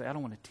teachers say, I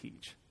don't want to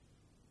teach.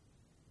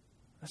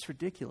 That's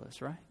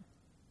ridiculous, right?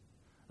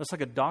 That's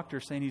like a doctor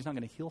saying he's not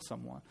going to heal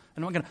someone.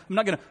 And I'm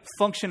not going to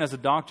function as a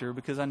doctor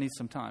because I need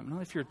some time. No,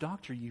 if you're a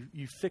doctor, you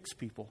fix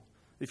people.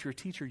 If you're a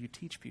teacher, you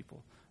teach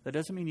people. That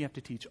doesn't mean you have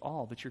to teach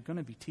all, but you're going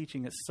to be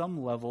teaching at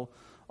some level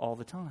all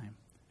the time.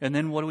 And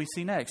then what do we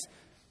see next?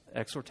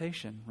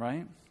 Exhortation,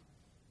 right?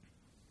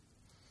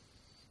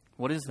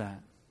 What is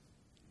that?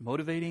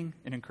 Motivating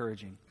and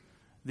encouraging.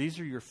 These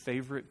are your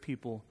favorite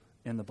people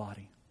in the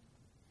body.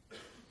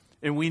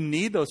 And we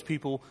need those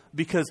people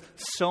because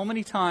so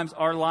many times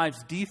our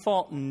lives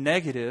default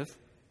negative.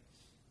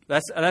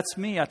 That's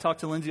me. I talk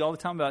to Lindsay all the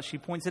time about it. She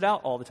points it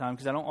out all the time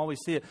because I don't always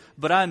see it.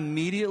 But I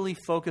immediately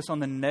focus on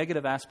the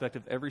negative aspect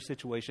of every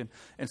situation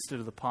instead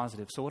of the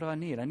positive. So what do I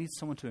need? I need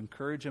someone to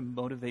encourage and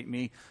motivate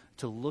me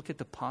to look at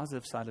the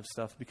positive side of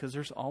stuff, because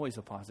there's always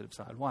a positive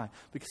side. Why?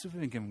 Because we've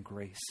been given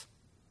grace.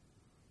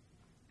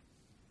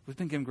 We've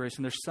been given grace.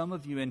 And there's some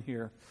of you in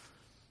here,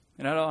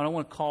 and I don't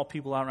want to call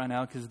people out right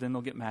now because then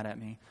they'll get mad at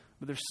me.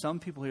 But there's some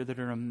people here that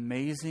are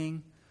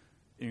amazing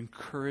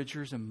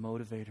encouragers and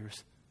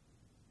motivators.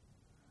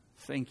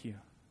 thank you.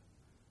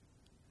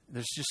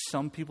 There's just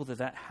some people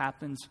that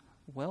happens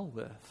well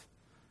with.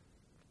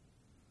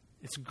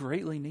 It's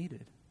greatly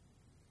needed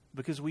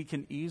because we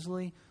can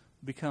easily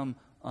become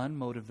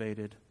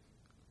unmotivated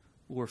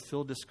or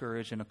feel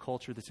discouraged in a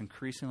culture that's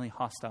increasingly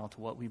hostile to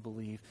what we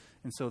believe.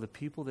 And so the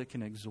people that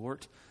can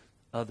exhort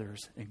others,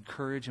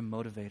 encourage and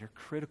motivate are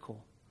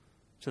critical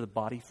to the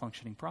body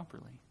functioning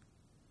properly.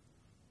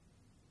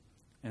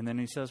 And then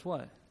he says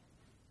what?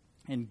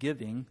 In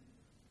giving,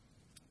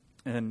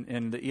 and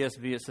in the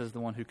ESV it says the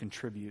one who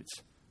contributes.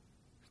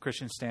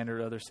 Christian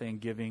Standard, others saying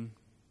giving,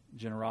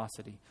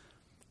 generosity.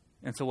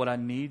 And so what I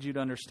need you to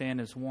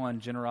understand is, one,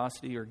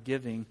 generosity or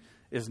giving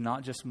is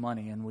not just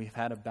money. And we've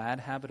had a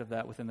bad habit of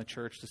that within the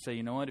church to say,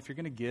 you know what, if you're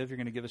going to give, you're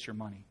going to give us your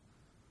money.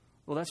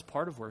 Well, that's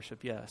part of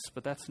worship, yes,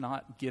 but that's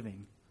not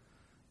giving.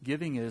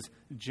 Giving is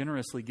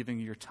generously giving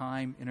your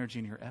time, energy,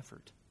 and your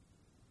effort.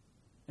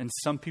 And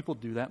some people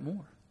do that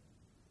more.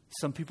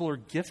 Some people are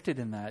gifted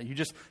in that. You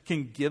just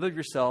can give of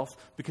yourself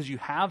because you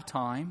have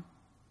time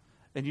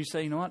and you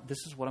say, you know what,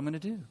 this is what I'm going to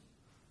do.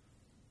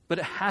 But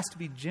it has to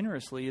be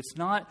generously. It's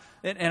not,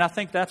 and I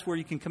think that's where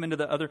you can come into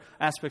the other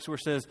aspects where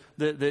it says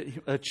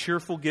a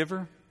cheerful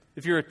giver.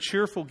 If you're a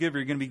cheerful giver,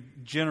 you're going to be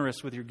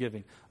generous with your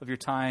giving of your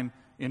time,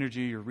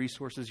 energy, your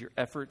resources, your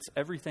efforts,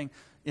 everything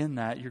in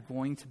that you're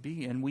going to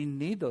be. And we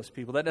need those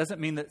people. That doesn't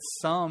mean that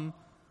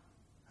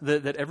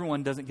that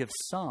everyone doesn't give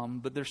some,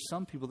 but there's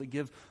some people that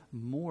give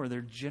more.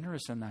 They're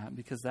generous in that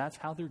because that's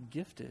how they're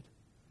gifted.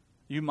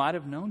 You might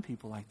have known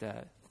people like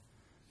that.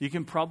 You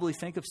can probably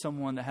think of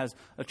someone that has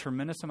a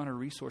tremendous amount of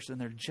resources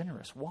and they're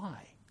generous.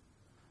 Why?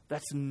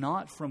 That's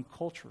not from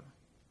culture.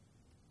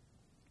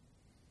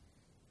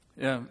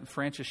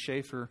 Francis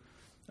Schaeffer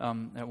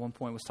at one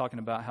point was talking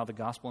about how the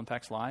gospel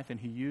impacts life, and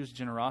he used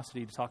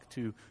generosity to talk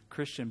to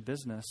Christian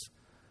business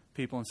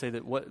people and say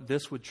that what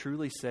this would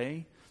truly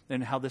say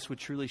and how this would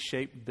truly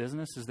shape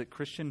business is that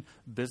Christian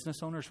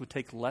business owners would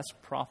take less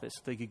profits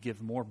so they could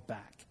give more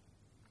back.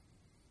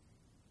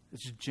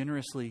 It's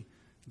generously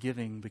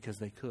giving because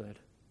they could.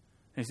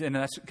 And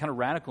that's kind of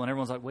radical, and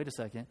everyone's like, wait a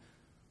second.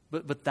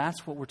 But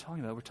that's what we're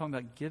talking about. We're talking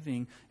about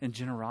giving and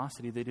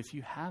generosity, that if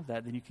you have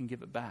that, then you can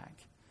give it back.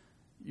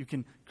 You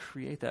can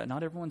create that.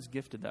 Not everyone's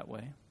gifted that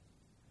way.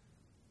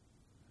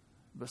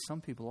 But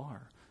some people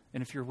are.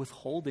 And if you're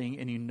withholding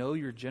and you know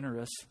you're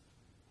generous,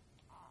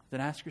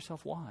 then ask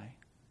yourself why.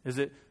 Is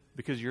it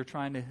because you're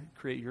trying to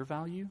create your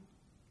value?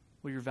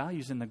 Well, your value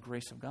is in the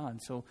grace of God.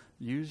 So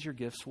use your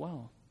gifts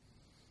well.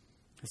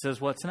 It says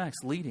what's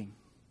next? Leading.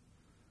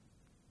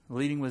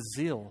 Leading with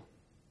zeal,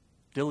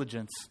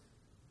 diligence.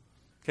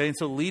 Okay, and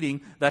so leading,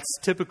 that's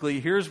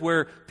typically, here's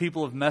where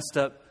people have messed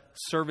up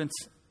servants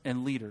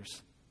and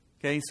leaders.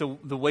 Okay, so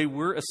the way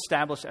we're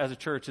established as a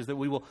church is that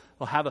we'll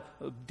have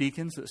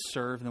deacons that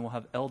serve, and then we'll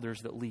have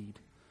elders that lead.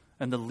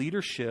 And the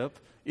leadership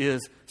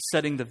is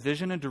setting the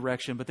vision and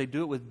direction, but they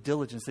do it with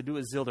diligence. They do it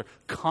with zeal. They're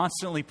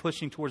constantly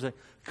pushing towards it,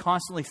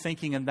 constantly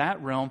thinking in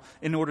that realm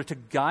in order to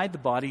guide the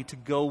body to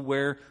go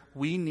where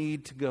we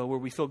need to go, where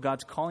we feel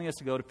God's calling us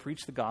to go to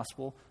preach the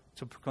gospel,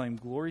 to proclaim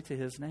glory to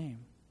His name.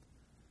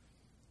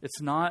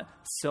 It's not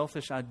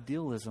selfish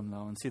idealism,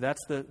 though. And see,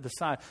 that's the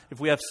side. If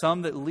we have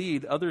some that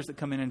lead, others that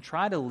come in and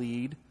try to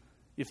lead,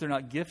 if they're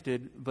not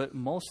gifted, but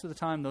most of the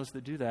time those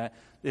that do that,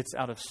 it's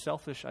out of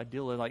selfish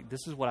idealism. Like,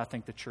 this is what I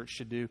think the church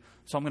should do,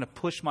 so I'm going to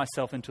push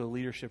myself into a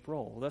leadership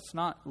role. That's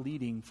not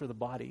leading for the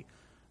body.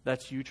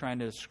 That's you trying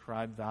to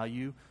ascribe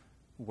value,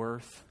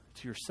 worth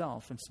to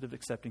yourself instead of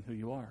accepting who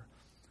you are.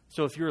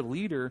 So if you're a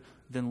leader,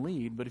 then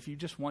lead. But if you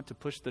just want to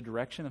push the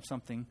direction of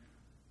something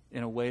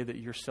in a way that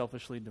you're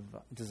selfishly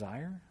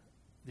desire,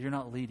 you're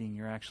not leading,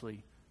 you're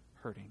actually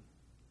hurting.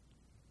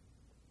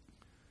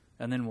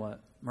 And then what?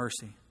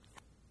 Mercy.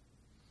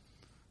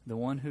 The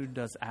one who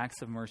does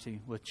acts of mercy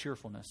with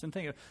cheerfulness. And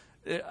think of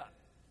it,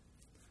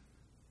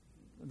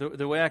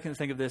 the way I can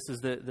think of this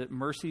is that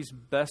mercy's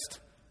best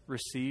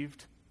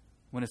received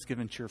when it's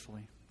given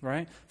cheerfully.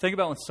 Right? Think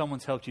about when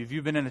someone's helped you. If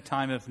you've been in a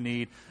time of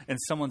need and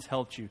someone's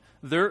helped you,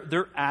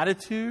 their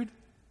attitude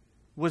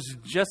was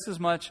just as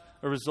much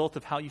a result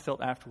of how you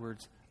felt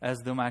afterwards as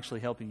them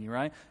actually helping you,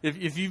 right?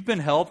 If you've been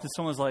helped and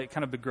someone's like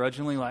kind of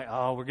begrudgingly like,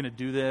 oh, we're going to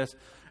do this,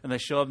 and they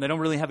show up and they don't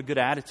really have a good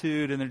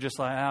attitude and they're just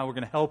like, we're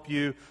going to help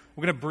you.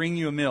 We're going to bring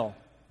you a meal,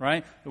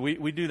 right?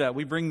 We do that.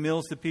 We bring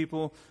meals to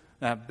people,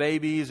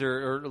 babies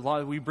or a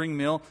lot. We bring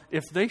meal.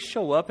 If they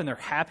show up and they're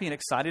happy and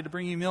excited to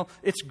bring you a meal,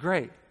 it's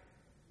great.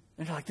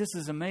 And you're like, this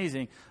is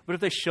amazing. But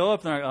if they show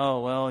up and they're like,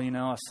 oh, well,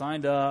 I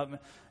signed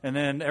up and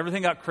then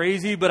everything got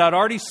crazy, but I'd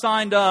already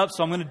signed up,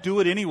 so I'm going to do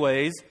it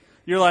anyways.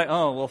 You're like,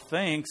 oh, well,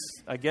 thanks,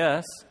 I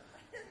guess.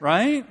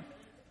 Right?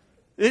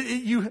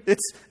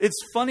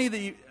 It's funny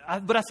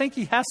that but I think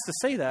he has to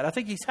say that. I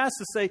think he has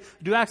to say,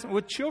 do acts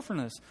with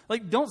cheerfulness.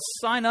 Like, don't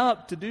sign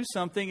up to do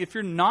something if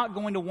you're not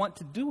going to want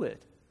to do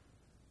it.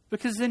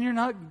 Because then you're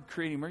not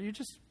creating more. You're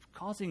just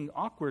causing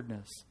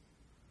awkwardness.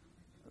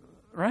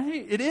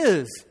 Right? It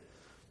is.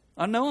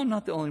 I know I'm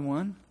not the only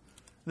one.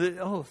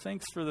 Oh,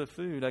 thanks for the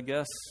food, I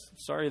guess.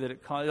 Sorry that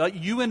it cost. Like,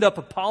 you end up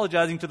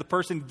apologizing to the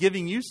person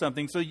giving you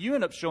something, so you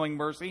end up showing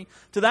mercy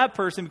to that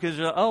person because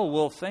you're like, oh,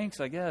 well, thanks,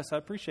 I guess. I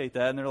appreciate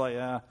that. And they're like,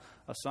 yeah,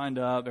 I signed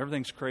up.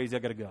 Everything's crazy. I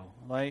got to go.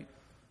 Like,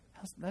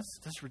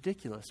 that's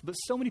ridiculous. But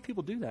so many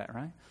people do that,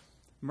 right?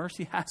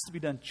 Mercy has to be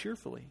done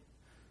cheerfully.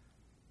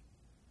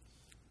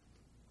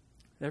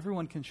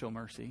 Everyone can show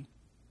mercy,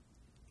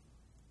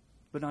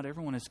 but not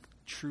everyone is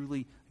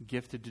truly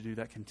gifted to do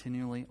that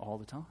continually all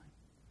the time.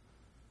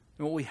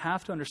 And what we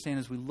have to understand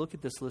as we look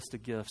at this list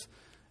of gifts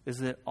is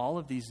that all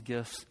of these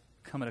gifts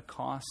come at a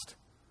cost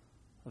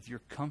of your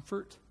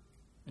comfort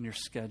and your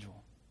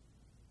schedule.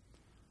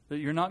 That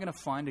you're not going to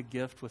find a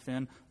gift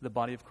within the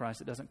body of Christ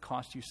that doesn't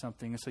cost you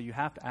something. And so you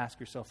have to ask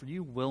yourself, are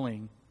you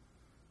willing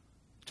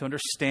to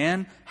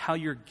understand how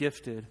you're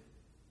gifted?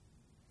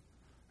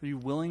 Are you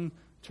willing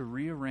to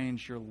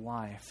rearrange your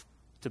life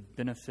to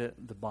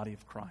benefit the body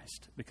of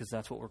Christ? Because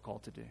that's what we're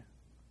called to do.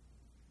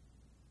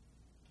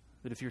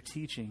 That if you're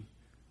teaching,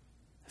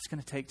 it's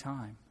going to take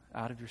time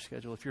out of your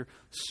schedule. If you're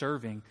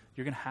serving,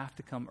 you're going to have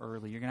to come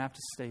early. You're going to have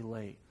to stay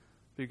late.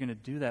 But you're going to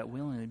do that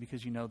willingly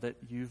because you know that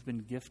you've been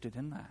gifted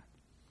in that.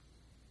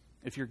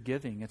 If you're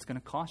giving, it's going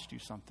to cost you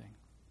something.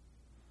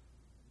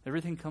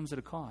 Everything comes at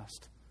a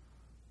cost.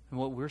 And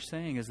what we're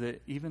saying is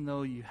that even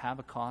though you have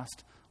a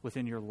cost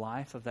within your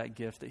life of that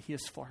gift, that He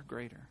is far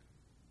greater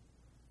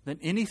than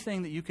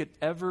anything that you could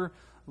ever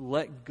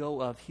let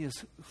go of. He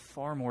is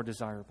far more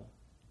desirable.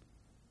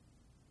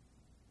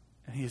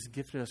 And He has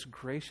gifted us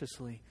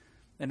graciously,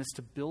 and it's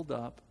to build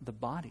up the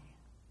body.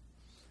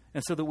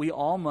 And so that we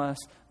all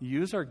must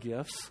use our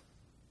gifts.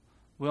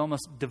 We all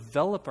must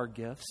develop our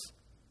gifts.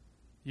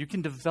 You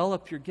can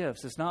develop your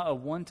gifts. It's not a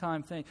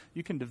one-time thing.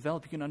 You can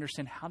develop, you can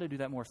understand how to do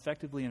that more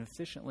effectively and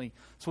efficiently.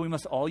 So we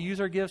must all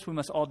use our gifts. We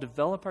must all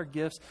develop our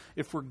gifts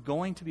if we're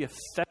going to be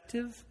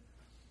effective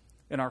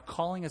in our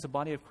calling as a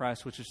body of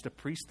Christ, which is to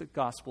preach the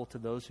gospel to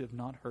those who have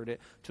not heard it,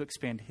 to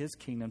expand His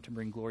kingdom, to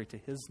bring glory to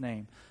His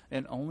name.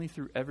 And only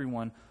through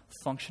everyone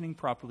functioning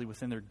properly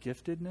within their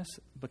giftedness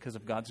because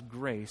of God's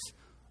grace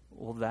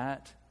will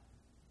that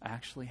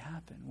actually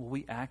happen. Will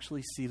we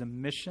actually see the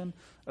mission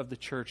of the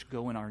church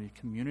go in our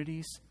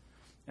communities,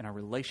 in our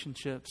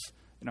relationships,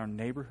 in our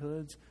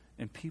neighborhoods,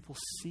 and people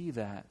see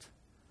that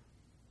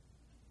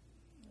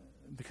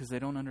because they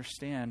don't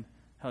understand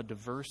how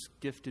diverse,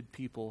 gifted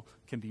people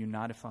can be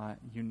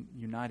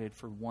united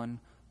for one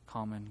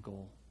common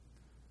goal.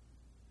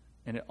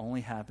 And it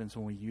only happens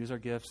when we use our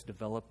gifts,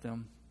 develop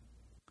them,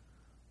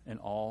 and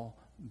all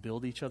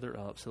build each other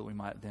up so that we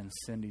might then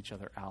send each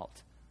other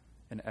out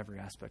in every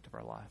aspect of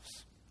our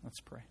lives. Let's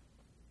pray.